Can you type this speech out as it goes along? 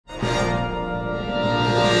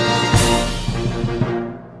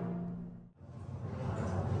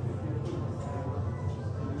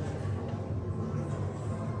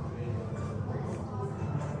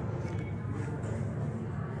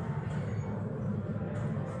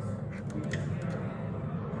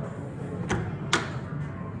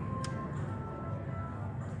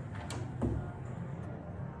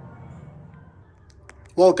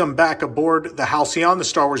Welcome back aboard the Halcyon, the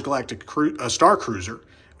Star Wars Galactic Starcruiser.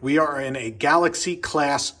 We are in a Galaxy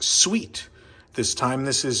class suite. This time,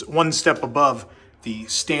 this is one step above the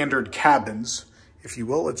standard cabins, if you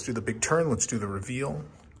will. Let's do the big turn. Let's do the reveal.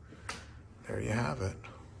 There you have it.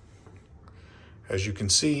 As you can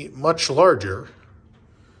see, much larger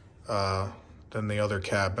than the other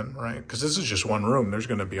cabin, right? Because this is just one room. There's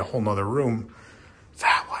going to be a whole nother room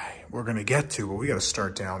that way we're going to get to, but we got to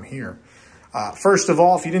start down here. First of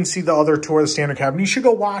all, if you didn't see the other tour of the standard cabin, you should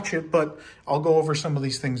go watch it, but I'll go over some of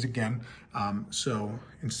these things again. So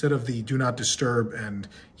instead of the do not disturb and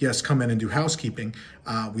yes, come in and do housekeeping,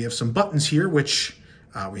 we have some buttons here, which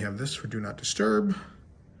we have this for do not disturb.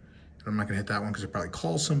 And I'm not gonna hit that one because it probably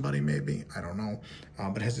calls somebody maybe, I don't know.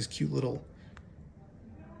 But it has this cute little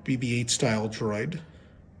BB-8 style droid.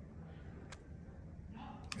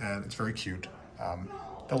 And it's very cute.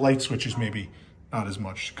 The light switches maybe not as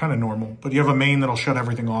much, kind of normal, but you have a main that'll shut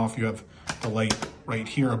everything off. You have the light right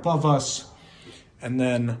here above us. And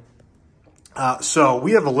then, so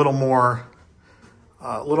we have a little more,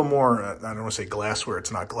 I don't want to say glassware,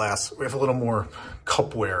 it's not glass. We have a little more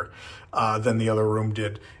cupware than the other room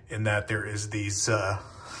did, in that there is these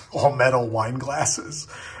all metal wine glasses.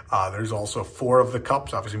 There's also 4 of the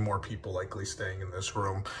cups, obviously more people likely staying in this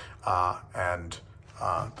room, and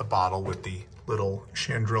the bottle with the little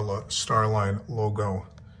Chandrilla Starline logo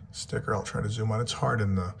sticker. I'll try to zoom on. It's hard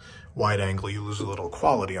in the wide angle. You lose a little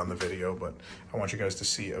quality on the video, but I want you guys to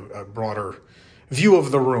see a broader view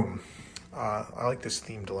of the room. I like this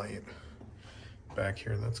themed light back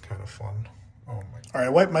here. That's kind of fun. Oh my. All right, I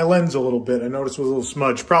wiped my lens a little bit. I noticed it was a little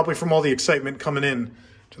smudge, probably from all the excitement coming in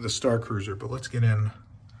to the Starcruiser, but let's get in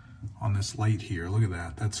on this light here. Look at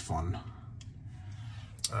that. That's fun.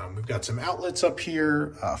 We've got some outlets up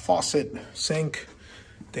here, faucet, sink.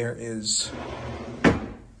 There is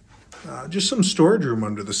just some storage room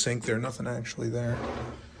under the sink there, nothing actually there.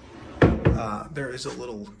 There is a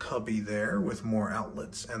little cubby there with more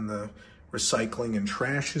outlets, and the recycling and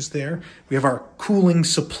trash is there. We have our cooling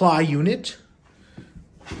supply unit.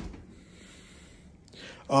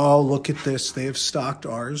 Oh, look at this. They have stocked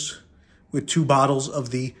ours with 2 bottles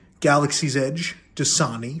of the Galaxy's Edge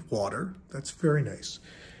Dasani water. That's very nice.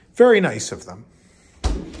 Very nice of them.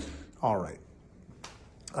 All right.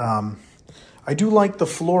 I do like the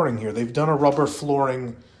flooring here. They've done a rubber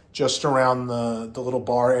flooring just around the little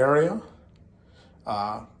bar area.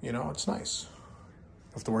 You know, it's nice.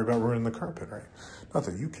 Don't have to worry about ruining the carpet, right? Not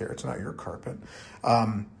that you care. It's not your carpet.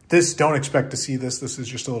 This, don't expect to see this. This is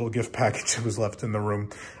just a little gift package that was left in the room.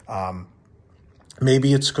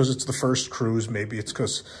 Maybe it's because it's the first cruise. Maybe it's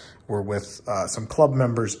because we're with some club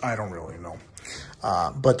members. I don't really know.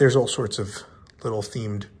 But there's all sorts of little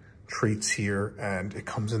themed treats here, and it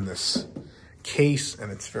comes in this case,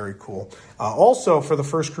 and it's very cool. Also, for the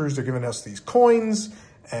first cruise, they're giving us these coins,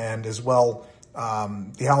 and as well,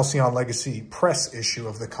 the Halcyon Legacy press issue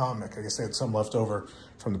of the comic. I guess they had some left over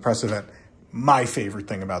from the press event. My favorite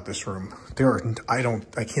thing about this room, I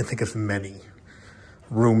can't think of many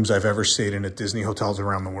rooms I've ever stayed in at Disney hotels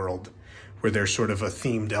around the world where there's sort of a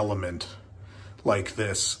themed element like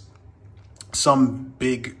this. Some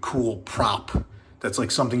big, cool prop that's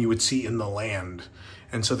like something you would see in the land.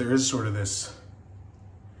 And so there is sort of this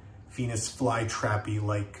Venus flytrappy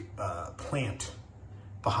like plant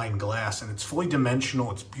behind glass, and it's fully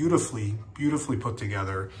dimensional. It's beautifully, beautifully put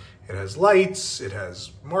together. It has lights, it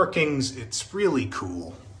has markings. It's really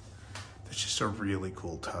cool. It's just a really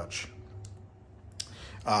cool touch.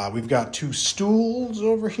 We've got 2 stools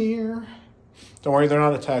over here. Don't worry, they're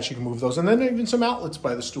not attached. You can move those. And then even some outlets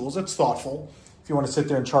by the stools. That's thoughtful if you want to sit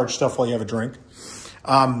there and charge stuff while you have a drink.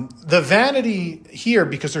 The vanity here,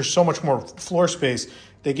 because there's so much more floor space,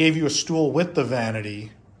 they gave you a stool with the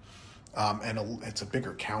vanity. And it's a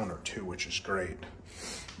bigger counter too, which is great.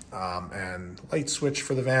 And light switch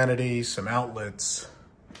for the vanity, some outlets.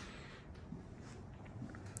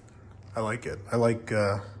 I like it. I like...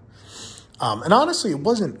 and honestly, it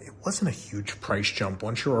wasn't a huge price jump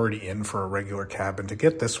once you're already in for a regular cabin. To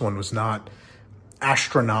get this one was not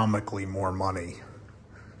astronomically more money.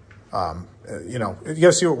 You know, you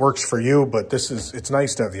gotta see what works for you, but it's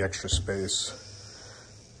nice to have the extra space.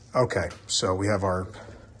 Okay, so we have our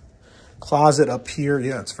closet up here.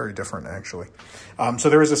 Yeah, it's very different actually. So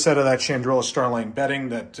there is a set of that Chandrilla Starline bedding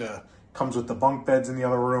that comes with the bunk beds in the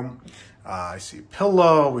other room. I see a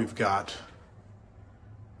pillow. We've got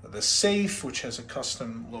the safe, which has a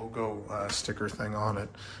custom logo sticker thing on it.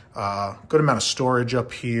 Good amount of storage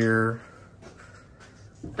up here.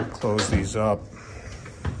 Close these up.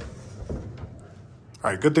 All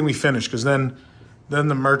right, good thing we finished, because then the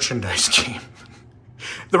merchandise came.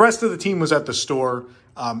 The rest of the team was at the store.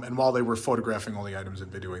 And while they were photographing all the items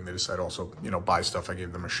and videoing, they decided also, you know, buy stuff. I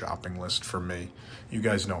gave them a shopping list for me. You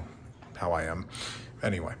guys know how I am.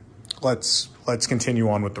 Anyway, let's continue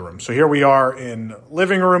on with the room. So here we are in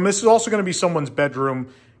living room. This is also going to be someone's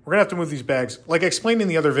bedroom. We're going to have to move these bags. Like I explained in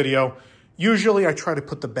the other video, usually I try to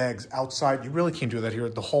put the bags outside. You really can't do that here.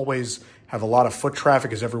 The hallways have a lot of foot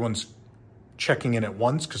traffic as everyone's checking in at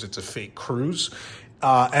once because it's a fake cruise.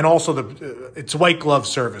 And also it's white glove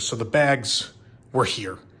service. So the bags were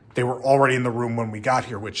here. They were already in the room when we got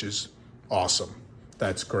here, which is awesome.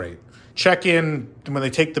 That's great. Check in when they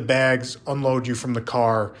take the bags, unload you from the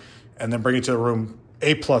car, and then bring it to the room.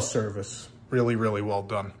 A+ service. Really, really well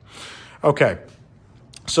done. Okay.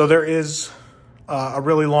 So there is a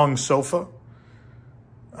really long sofa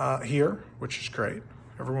here, which is great.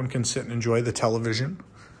 Everyone can sit and enjoy the television,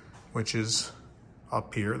 which is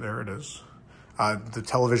up here. There it is. The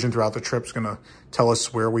television throughout the trip is going to tell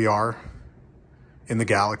us where we are in the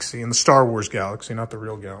galaxy, in the Star Wars galaxy, not the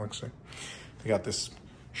real galaxy. They got this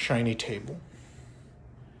shiny table.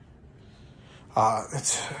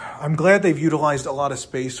 I'm glad they've utilized a lot of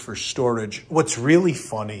space for storage. What's really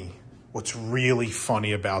funny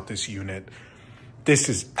about this unit, this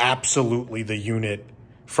is absolutely the unit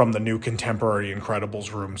from the new Contemporary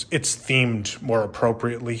Incredibles rooms. It's themed more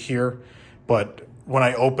appropriately here, but when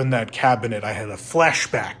I opened that cabinet, I had a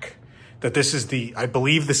flashback that I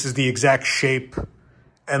believe this is the exact shape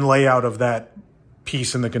and layout of that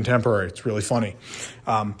piece in the Contemporary. It's really funny.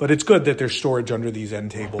 But it's good that there's storage under these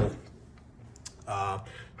end table.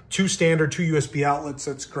 2 standard, 2 USB outlets.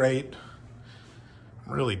 That's great.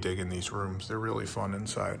 I'm really digging these rooms. They're really fun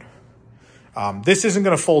inside. This isn't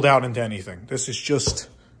going to fold out into anything. This is just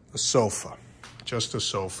a sofa. Just a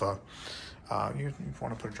sofa. If you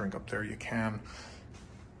want to put a drink up there, you can.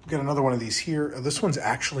 Got another one of these here. This one's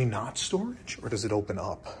actually not storage, or does it open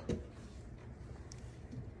up?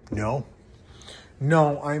 No.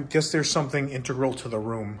 No, I guess there's something integral to the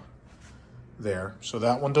room there. So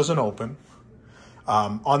that one doesn't open.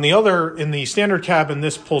 In the standard cabin,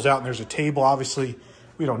 this pulls out and there's a table. Obviously,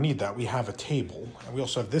 we don't need that. We have a table. And we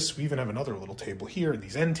also have this. We even have another little table here,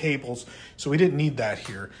 these end tables. So we didn't need that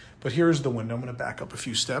here. But here's the window. I'm going to back up a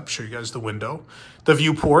few steps, show you guys the window. The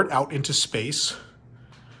viewport out into space.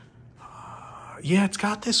 Yeah, it's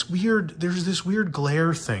got this there's this weird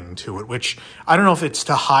glare thing to it, which I don't know if it's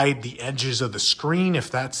to hide the edges of the screen, if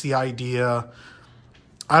that's the idea.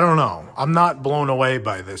 I don't know. I'm not blown away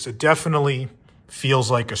by this. It definitely feels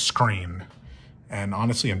like a screen. And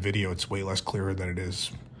honestly, on video, it's way less clear than it is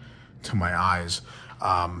to my eyes.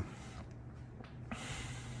 But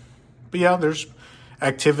yeah, there's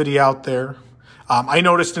activity out there. I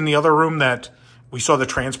noticed in the other room that we saw the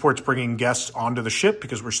transports bringing guests onto the ship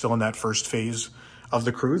because we're still in that first phase of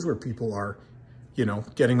the cruise where people are, you know,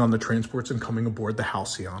 getting on the transports and coming aboard the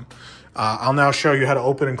Halcyon. I'll now show you how to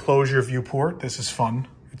open and close your viewport. This is fun.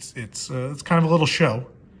 It's kind of a little show.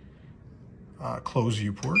 Close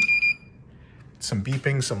viewport. Some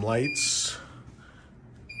beeping, some lights,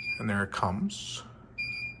 and there it comes.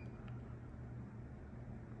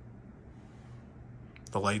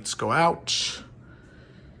 The lights go out.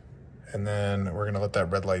 And then we're gonna let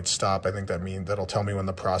that red light stop. I think that'll tell me when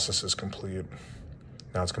the process is complete.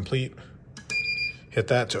 Now it's complete. Hit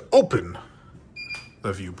that to open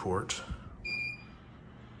the viewport.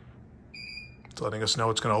 It's letting us know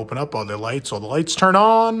it's gonna open up. All the lights turn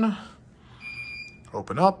on.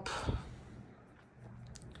 Open up.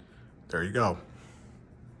 There you go.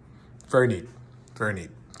 Very neat, very neat.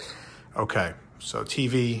 Okay, so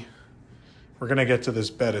TV. We're gonna get to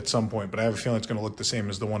this bed at some point, but I have a feeling it's gonna look the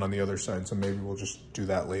same as the one on the other side, so maybe we'll just do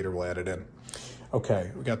that later, we'll add it in.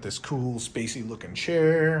 Okay, we got this cool spacey looking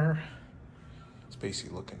chair,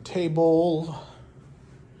 spacey looking table.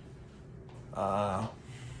 You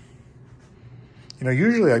know,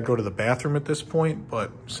 usually I'd go to the bathroom at this point,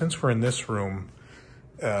 but since we're in this room,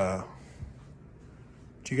 do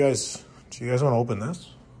you guys wanna open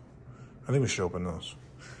this? I think we should open this.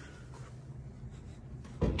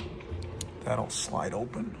 That'll slide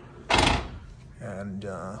open. And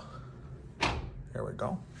there we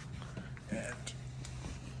go. And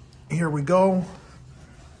here we go.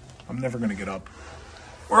 I'm never gonna get up.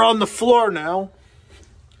 We're on the floor now.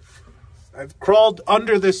 I've crawled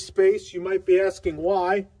under this space. You might be asking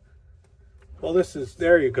why. Well,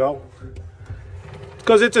 there you go.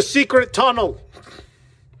 Because it's a secret tunnel.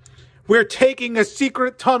 We're taking a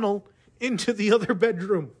secret tunnel into the other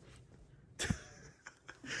bedroom.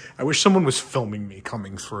 I wish someone was filming me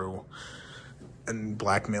coming through and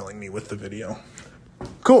blackmailing me with the video.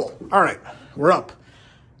 Cool. All right. We're up.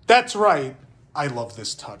 That's right. I love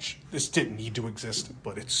this touch. This didn't need to exist,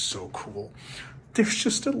 but it's so cool. there's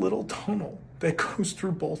just a little tunnel that goes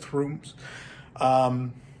through both rooms.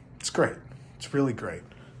 It's great. It's really great.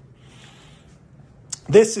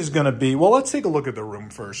 This is going to be, well, let's take a look at the room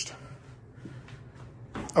first.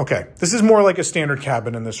 Okay, this is more like a standard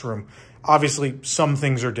cabin in this room. Obviously, some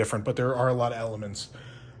things are different, but there are a lot of elements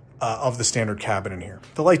of the standard cabin in here.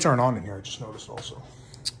 The lights aren't on in here, I just noticed also.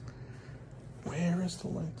 Where is the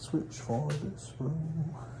light switch for this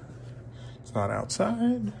room? It's not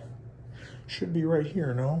outside. Should be right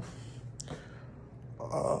here, no?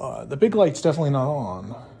 The big light's definitely not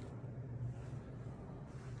on.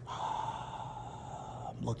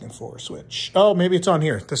 I'm looking for a switch. Oh, maybe it's on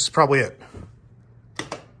here. This is probably it.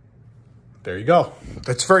 There you go.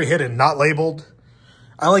 That's very hidden, not labeled.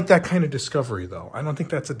 I like that kind of discovery, though. I don't think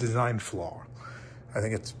that's a design flaw. I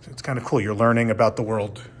think it's kind of cool. You're learning about the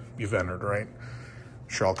world you've entered, right?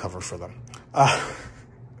 Sure, I'll cover for them.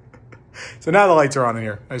 So now the lights are on in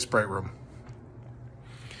here. Nice bright room.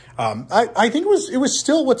 I think it was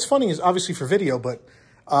still, what's funny is obviously for video, but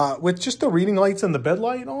with just the reading lights and the bed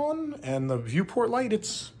light on and the viewport light,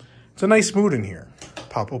 it's a nice mood in here.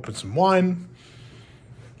 Pop open some wine.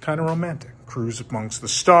 Kind of romantic. Cruise amongst the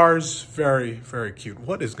stars. Very, very cute.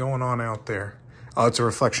 What is going on out there? Oh, it's a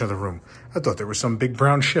reflection of the room. I thought there was some big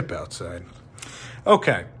brown ship outside.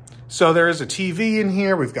 Okay, so there is a TV in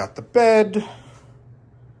here. We've got the bed.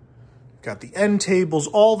 Got the end tables,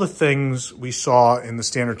 all the things we saw in the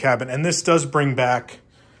standard cabin. And this does bring back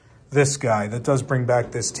this guy. That does bring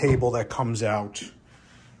back this table that comes out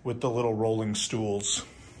with the little rolling stools.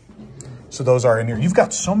 So those are in here. You've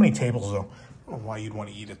got so many tables, though. I don't know why you'd want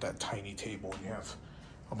to eat at that tiny table and you have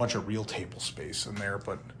a bunch of real table space in there.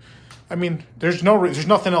 But, I mean, there's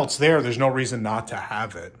nothing else there. There's no reason not to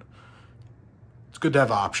have it. It's good to have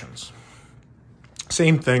options.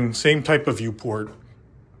 Same thing, same type of viewport.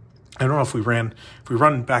 I don't know if we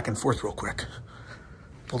run back and forth real quick.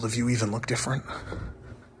 Will the view even look different?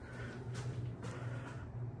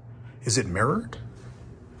 Is it mirrored?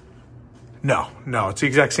 No, it's the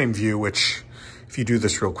exact same view, which if you do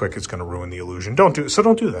this real quick, it's going to ruin the illusion. Don't do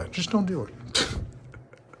that. Just don't do it.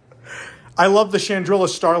 I love the Chandrilla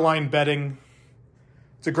Starline bedding.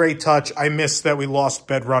 It's a great touch. I miss that we lost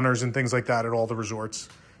bed runners and things like that at all the resorts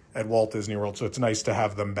at Walt Disney World, so it's nice to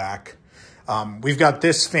have them back. We've got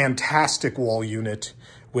this fantastic wall unit,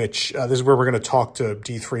 which this is where we're going to talk to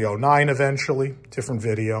D309 eventually, different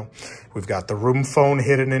video. We've got the room phone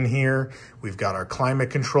hidden in here. We've got our climate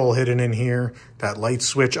control hidden in here. That light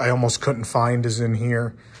switch I almost couldn't find is in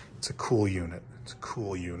here. It's a cool unit. It's a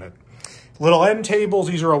cool unit. Little end tables.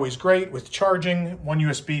 These are always great with charging. 1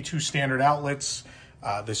 USB, 2 standard outlets.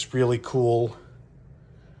 This really cool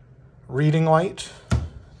reading light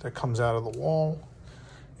that comes out of the wall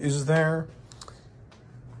is there.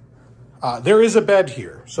 There is a bed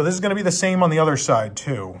here. So this is going to be the same on the other side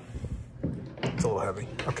too. It's a little heavy.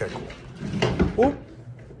 Okay, cool. Ooh.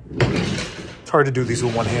 It's hard to do these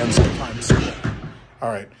with one hand sometimes. All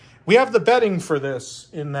right. We have the bedding for this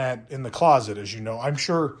in the closet, as you know. I'm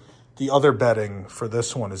sure the other bedding for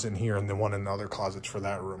this one is in here and the one in the other closets for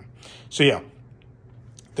that room. So yeah,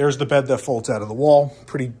 there's the bed that folds out of the wall.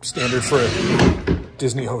 Pretty standard for a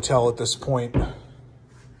Disney hotel at this point.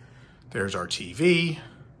 There's our TV.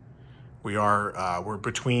 We're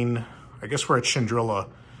between, I guess we're at Chandrilla,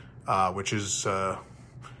 which is a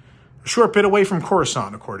short bit away from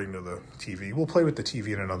Coruscant, according to the TV. We'll play with the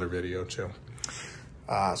TV in another video, too.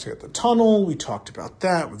 So we got the tunnel. We talked about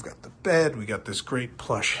that. We've got the bed. We got this great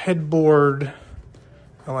plush headboard.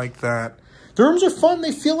 I like that. The rooms are fun.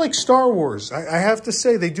 They feel like Star Wars. I have to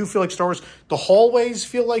say, they do feel like Star Wars. The hallways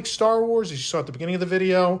feel like Star Wars, as you saw at the beginning of the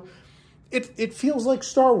video. It feels like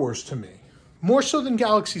Star Wars to me. More so than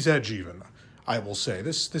Galaxy's Edge, even, I will say.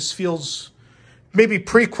 This feels maybe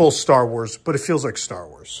prequel Star Wars, but it feels like Star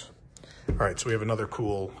Wars. All right, so we have another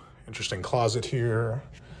cool, interesting closet here.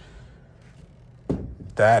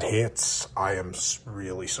 That hits. I am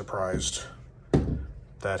really surprised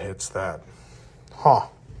that hits that. Huh.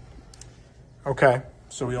 Okay,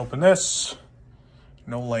 so we open this.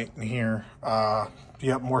 No light in here.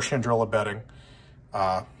 Yep, more Chandrilla bedding.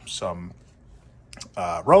 Some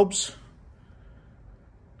robes.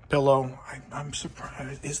 Pillow. I'm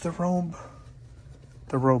surprised. Is the robe?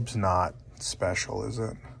 The robe's not special, is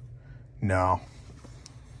it? No.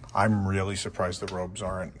 I'm really surprised the robes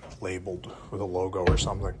aren't labeled with a logo or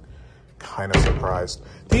something. Kind of surprised.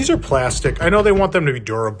 These are plastic. I know they want them to be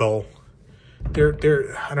durable.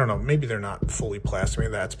 They're I don't know, maybe they're not fully plastic.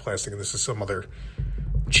 Maybe that's plastic and this is some other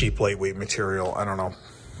cheap lightweight material. I don't know.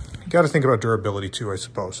 You got to think about durability too, I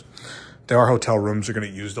suppose. There are hotel rooms that are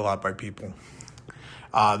going to get used a lot by people.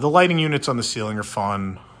 The lighting units on the ceiling are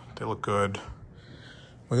fun. They look good.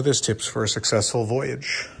 Look at this, tips for a successful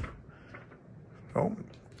voyage. Oh,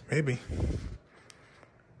 maybe.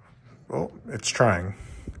 Oh, it's trying.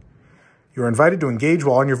 You are invited to engage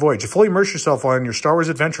while on your voyage. To fully immerse yourself while on your Star Wars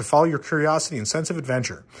adventure, follow your curiosity and sense of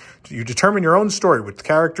adventure. You determine your own story, which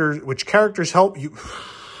characters help you...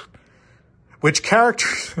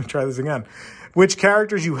 try this again. Which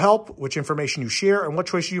characters you help, which information you share, and what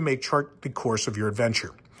choices you make chart the course of your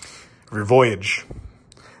adventure, of your voyage.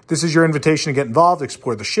 This is your invitation to get involved,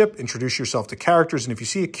 explore the ship, introduce yourself to characters, and if you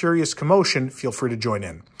see a curious commotion, feel free to join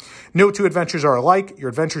in. No two adventures are alike. Your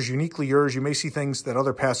adventure is uniquely yours. You may see things that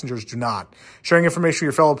other passengers do not. Sharing information with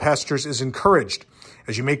your fellow passengers is encouraged.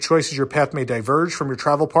 As you make choices, your path may diverge from your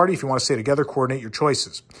travel party. If you want to stay together, coordinate your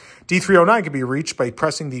choices. D309 can be reached by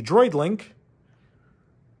pressing the droid link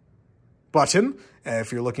button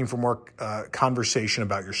if you're looking for more conversation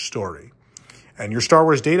about your story. And your Star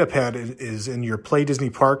Wars data pad is in your Play Disney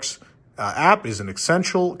Parks app, is an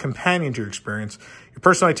essential companion to your experience. Your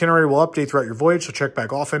personal itinerary will update throughout your voyage, so check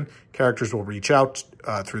back often. Characters will reach out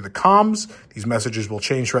through the comms. These messages will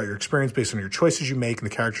change throughout your experience based on your choices you make and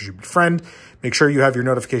the characters you befriend. Make sure you have your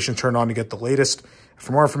notifications turned on to get the latest.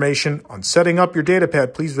 For more information on setting up your data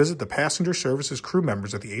pad, please visit the passenger services crew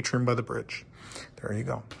members at the atrium by the bridge. There you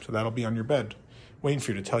go. So that'll be on your bed, waiting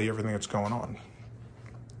for you to tell you everything that's going on.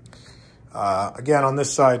 Again, on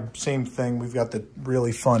this side, same thing. We've got the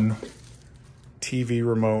really fun TV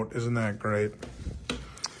remote. Isn't that great?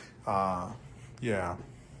 Yeah.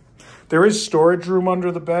 There is storage room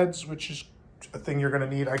under the beds, which is a thing you're going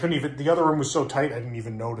to need. I couldn't even, the other room was so tight, I didn't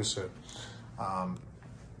even notice it. And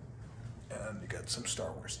you got some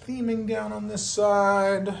Star Wars theming down on this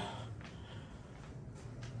side.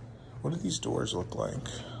 What do these doors look like?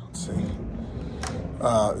 Let's see.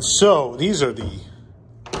 So these are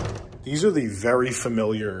the very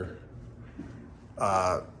familiar,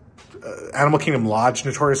 Animal Kingdom Lodge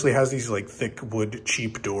notoriously has these like thick wood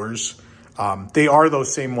cheap doors. They are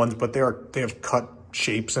those same ones, but they have cut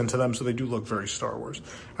shapes into them, so they do look very Star Wars.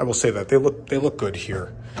 I will say that they look good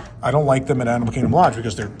here. I don't like them at Animal Kingdom Lodge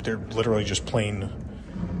because they're literally just plain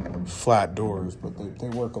flat doors, but they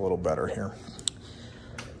work a little better here.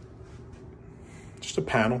 Just a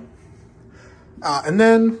panel. And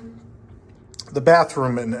then the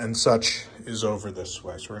bathroom and such is over this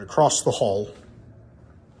way. So we're going to cross the hall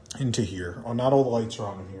into here. Oh, not all the lights are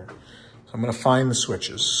on in here. So I'm going to find the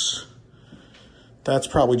switches. That's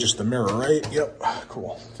probably just the mirror, right? Yep.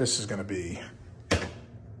 Cool. This is going to be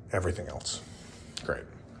everything else. Great.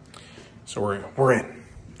 So we're in.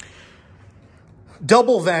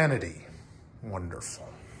 Double vanity. Wonderful.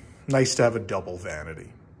 Nice to have a double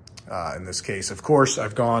vanity. In this case, of course,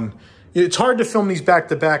 I've gone... It's hard to film these back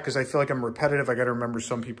to back because I feel like I'm repetitive. I got to remember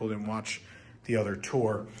some people didn't watch the other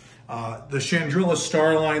tour. The Chandrilla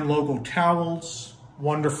Starline logo towels,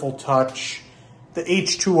 wonderful touch. The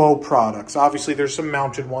H2O products. Obviously, there's some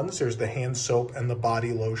mounted ones. There's the hand soap and the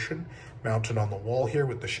body lotion mounted on the wall here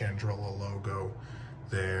with the Chandrilla logo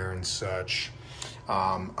there and such.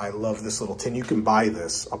 I love this little tin. You can buy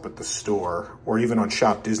this up at the store or even on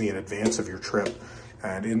Shop Disney in advance of your trip.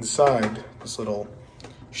 And inside this little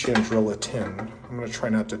Chandrilla tin, I'm going to try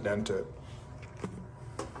not to dent it.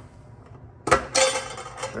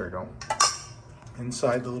 There we go.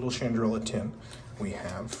 Inside the little Chandrilla tin, we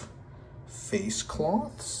have face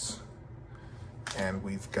cloths, and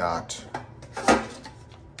we've got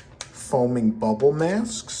foaming bubble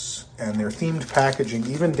masks, and their themed packaging,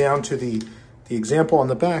 even down to the example on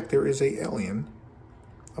the back. There is a alien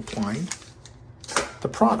applying the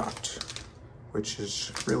product, which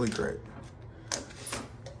is really great.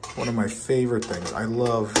 One of my favorite things. I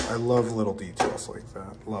love little details like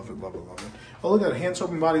that. Love it, love it, love it. Oh, look at that, hand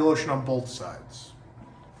soap and body lotion on both sides.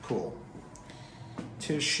 Cool.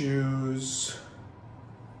 Tissues.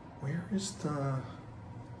 Where's the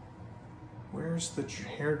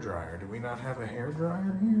hair dryer? Do we not have a hair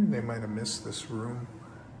dryer here? They might have missed this room.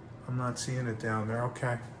 I'm not seeing it down there.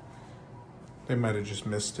 Okay. They might have just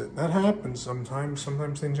missed it. That happens sometimes.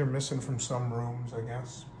 Sometimes things are missing from some rooms, I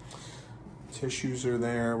guess. Tissues are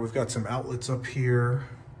there. We've got some outlets up here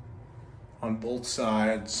on both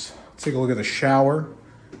sides. Let's take a look at the shower.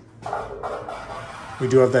 We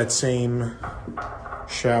do have that same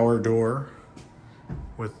shower door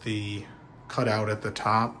with the cutout at the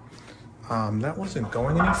top. That wasn't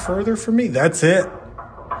going any further for me. That's it.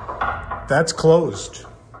 That's closed.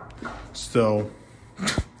 So,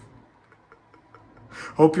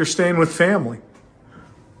 hope you're staying with family.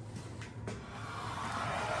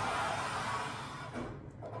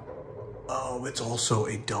 Oh, it's also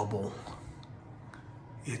a double.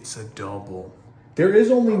 It's a double. There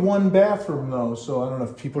is only one bathroom though, so I don't know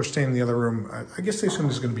if people are staying in the other room. I guess they assume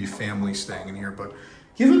there's going to be family staying in here, but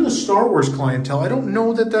given the Star Wars clientele, I don't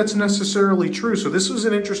know that that's necessarily true. So this was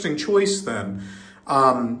an interesting choice then.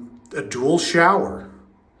 A dual shower.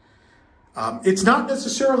 It's not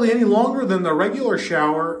necessarily any longer than the regular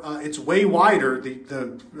shower. It's way wider.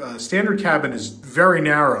 The standard cabin is very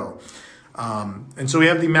narrow. And so we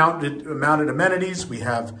have the mounted amenities. We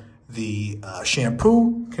have the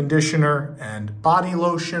shampoo, conditioner, and body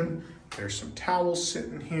lotion. There's some towels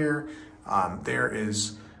sitting here. There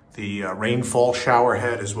is the rainfall shower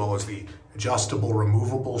head, as well as the adjustable,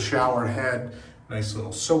 removable shower head. Nice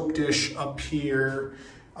little soap dish up here.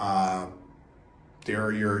 There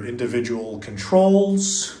are your individual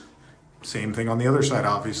controls. Same thing on the other side,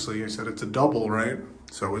 obviously. I said it's a double, right?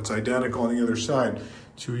 So it's identical on the other side.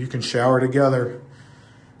 So you can shower together,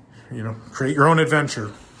 you know, create your own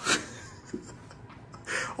adventure.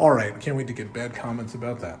 All right, can't wait to get bad comments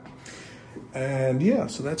about that. And yeah,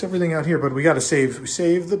 so that's everything out here, but we got to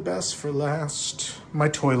save the best for last. My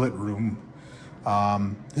toilet room.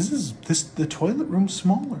 The toilet room's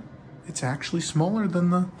smaller. It's actually smaller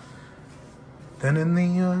than in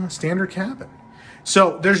the standard cabin.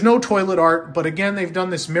 So there's no toilet art, but again, they've done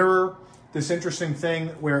this mirror, this interesting thing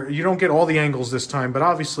where you don't get all the angles this time, but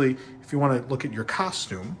obviously if you want to look at your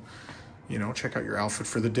costume, you know, check out your outfit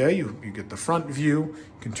for the day, you get the front view,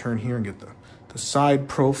 you can turn here and get the side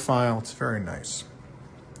profile. It's very nice.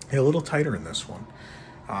 Hey, a little tighter in this one.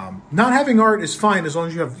 Not having art is fine as long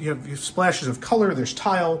as you have splashes of color, there's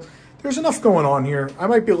tile, there's enough going on here. I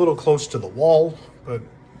might be a little close to the wall, but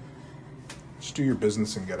just do your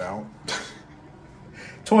business and get out.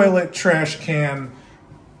 Toilet, trash can,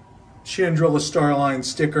 Chandrilla Starline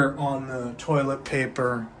sticker on the toilet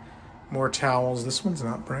paper, more towels. This one's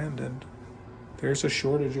not branded. There's a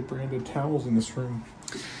shortage of branded towels in this room.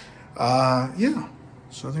 Yeah,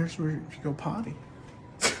 so there's where you go potty.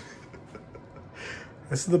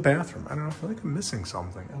 This is the bathroom. I don't know, I feel like I'm missing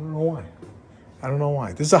something. I don't know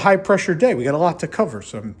why. This is a high pressure day. We got a lot to cover,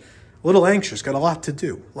 so I'm a little anxious, got a lot to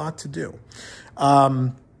do.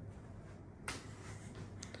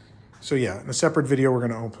 So yeah, in a separate video, we're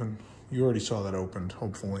going to open. You already saw that opened,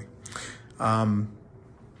 hopefully.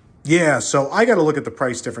 Yeah, so I got to look at the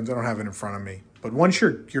price difference. I don't have it in front of me. But once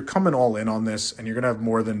you're coming all in on this, and you're going to have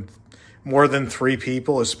more than 3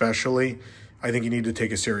 people, especially, I think you need to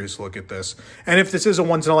take a serious look at this. And if this is a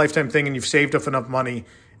once-in-a-lifetime thing and you've saved up enough money,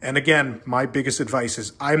 and again, my biggest advice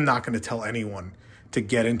is I'm not going to tell anyone to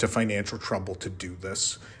get into financial trouble to do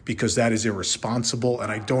this, because that is irresponsible,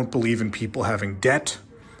 and I don't believe in people having debt.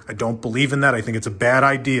 I don't believe in that. I think it's a bad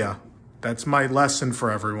idea. That's my lesson for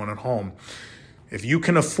everyone at home. If you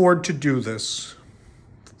can afford to do this,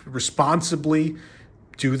 responsibly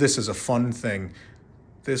do this as a fun thing.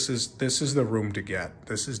 This is the room to get.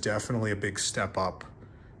 This is definitely a big step up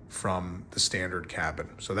from the standard cabin.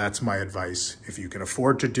 So that's my advice. If you can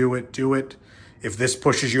afford to do it, do it. If this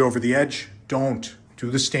pushes you over the edge, don't.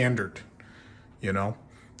 Do the standard. You know,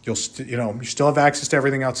 you still have access to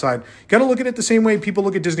everything outside. You got to look at it the same way people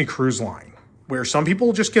look at Disney Cruise Line, where some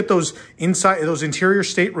people just get those interior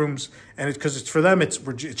staterooms, and because it's for them, it's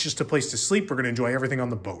just a place to sleep. We're going to enjoy everything on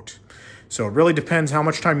the boat. So it really depends how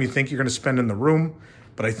much time you think you're going to spend in the room.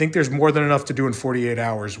 But I think there's more than enough to do in 48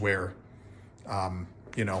 hours where,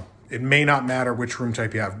 you know, it may not matter which room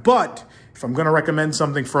type you have. But if I'm going to recommend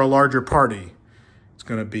something for a larger party, it's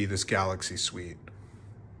going to be this Galaxy Suite.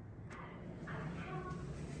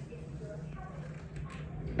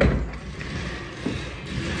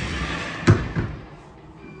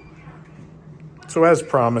 So as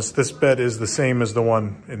promised, this bed is the same as the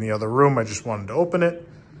one in the other room. I just wanted to open it,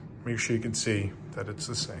 make sure you can see that it's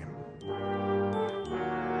the same.